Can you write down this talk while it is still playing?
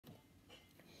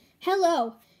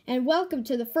Hello, and welcome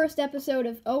to the first episode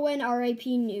of ONRAP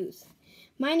News.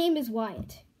 My name is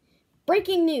Wyatt.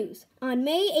 Breaking news. On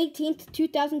May 18th,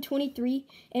 2023,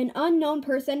 an unknown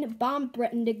person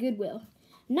bomb-threatened a Goodwill.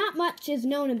 Not much is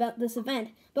known about this event,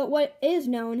 but what is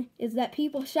known is that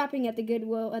people shopping at the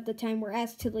Goodwill at the time were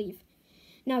asked to leave.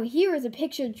 Now here is a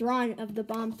picture drawn of the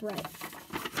bomb threat.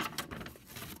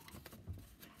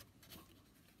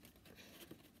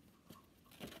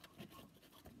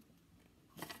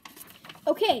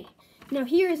 Okay, now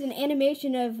here is an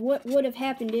animation of what would have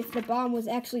happened if the bomb was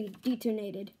actually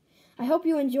detonated. I hope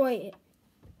you enjoy it.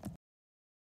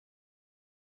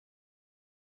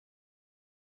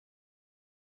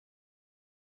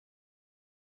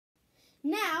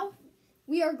 Now,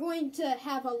 we are going to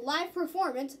have a live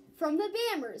performance from the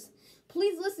Bammers.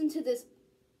 Please listen to this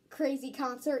crazy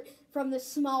concert from this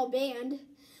small band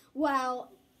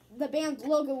while the band's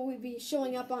logo will be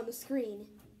showing up on the screen.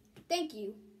 Thank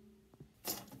you.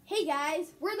 Hey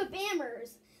guys, we're the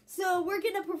Bammers, so we're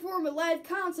going to perform a live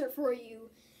concert for you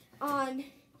on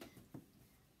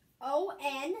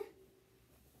ONRAP.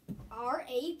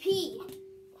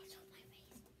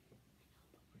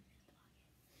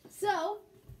 So,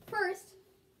 first,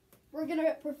 we're going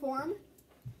to perform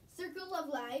Circle of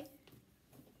Life,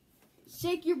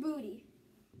 Shake Your Booty.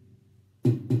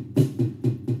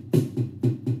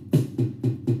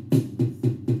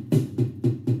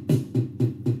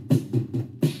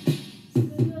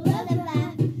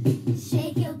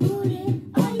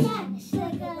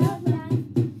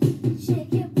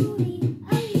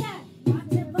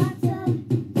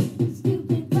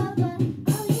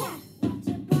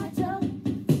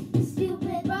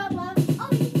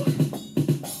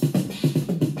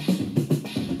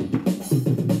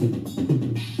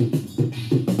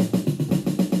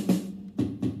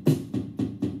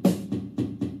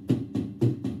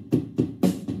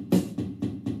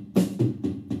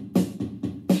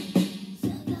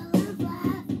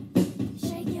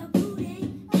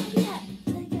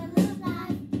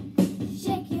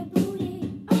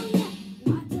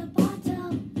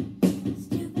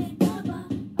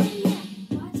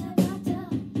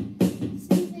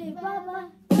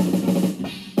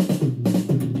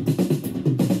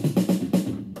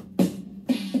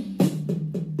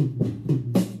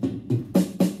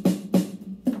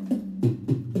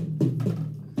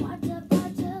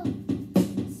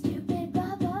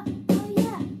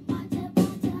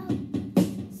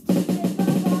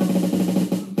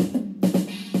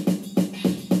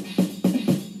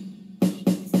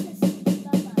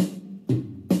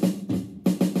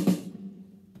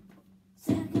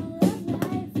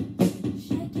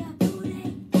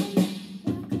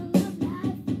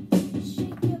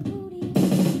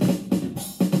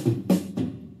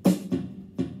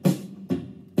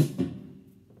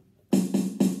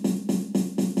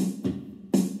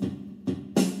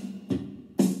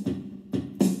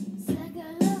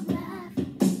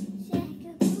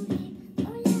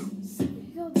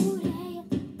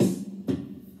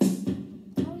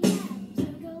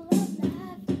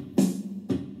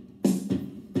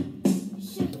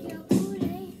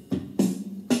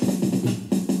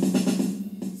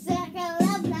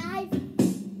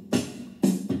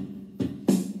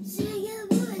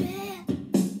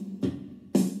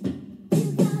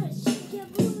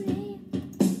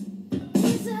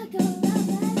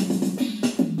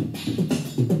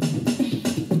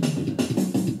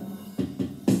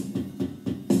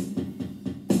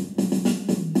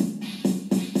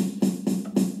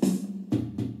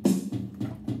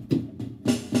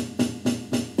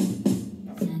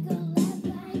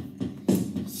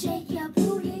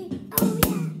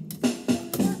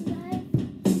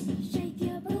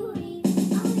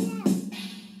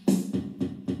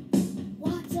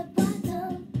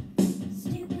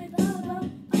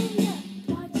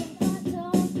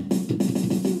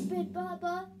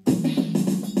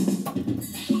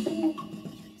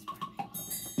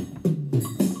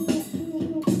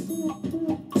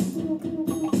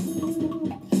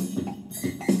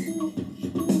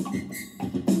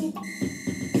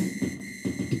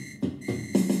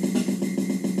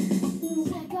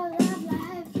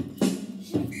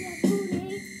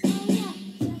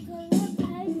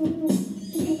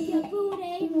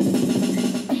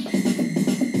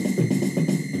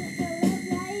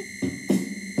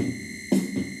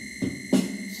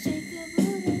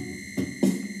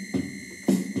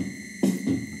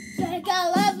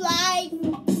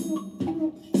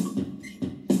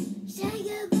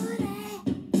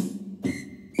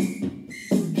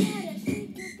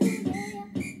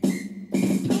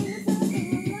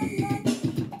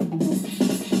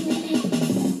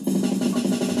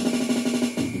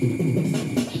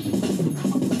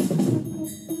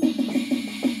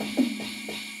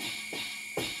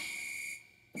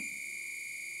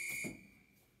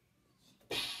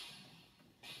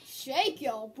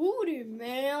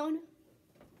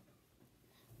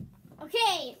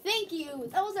 Okay, thank you.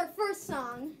 That was our first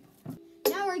song.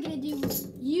 Now we're gonna do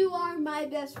You Are My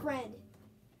Best Friend.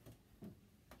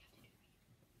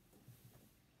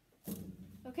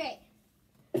 Okay.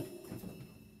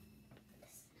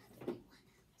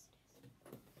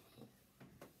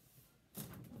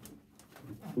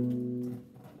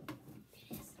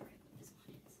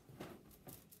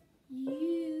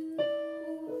 You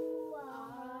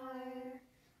are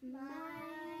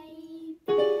my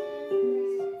best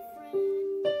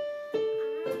friend.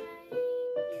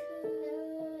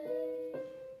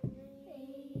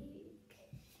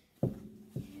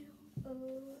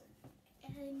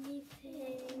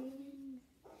 Anything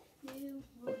you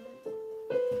want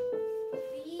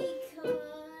because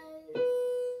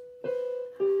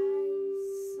I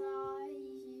saw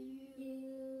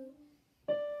you.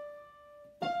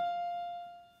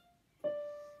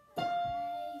 I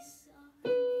saw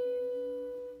you.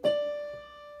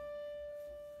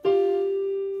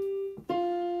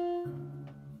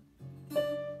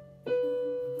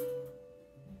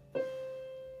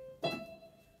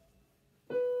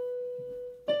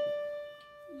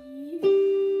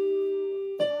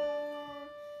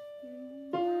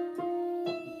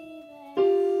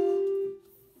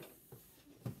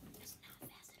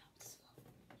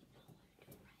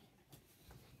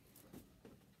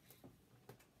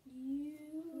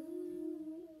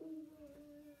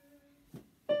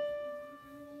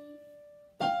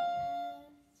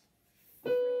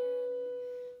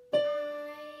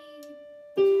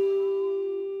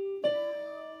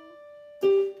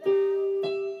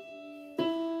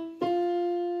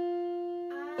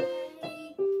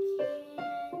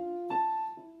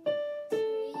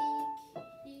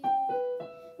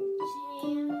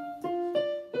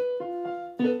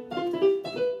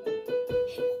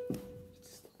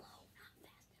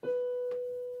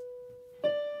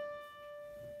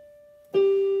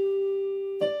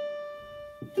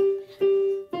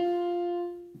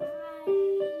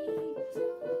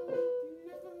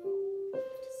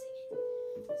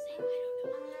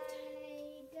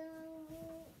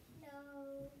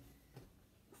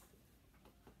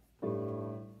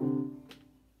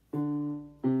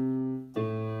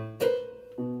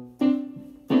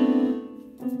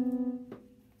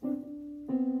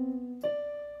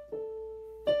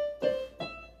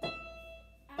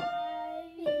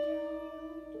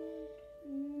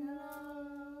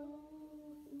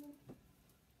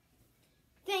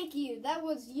 Thank you. That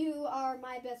was You Are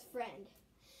My Best Friend.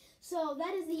 So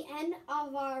that is the end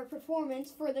of our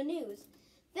performance for the news.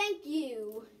 Thank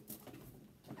you.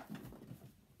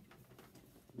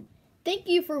 Thank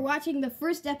you for watching the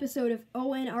first episode of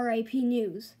ONRAP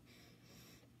News.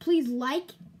 Please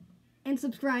like and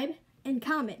subscribe and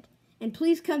comment. And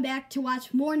please come back to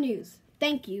watch more news.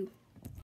 Thank you.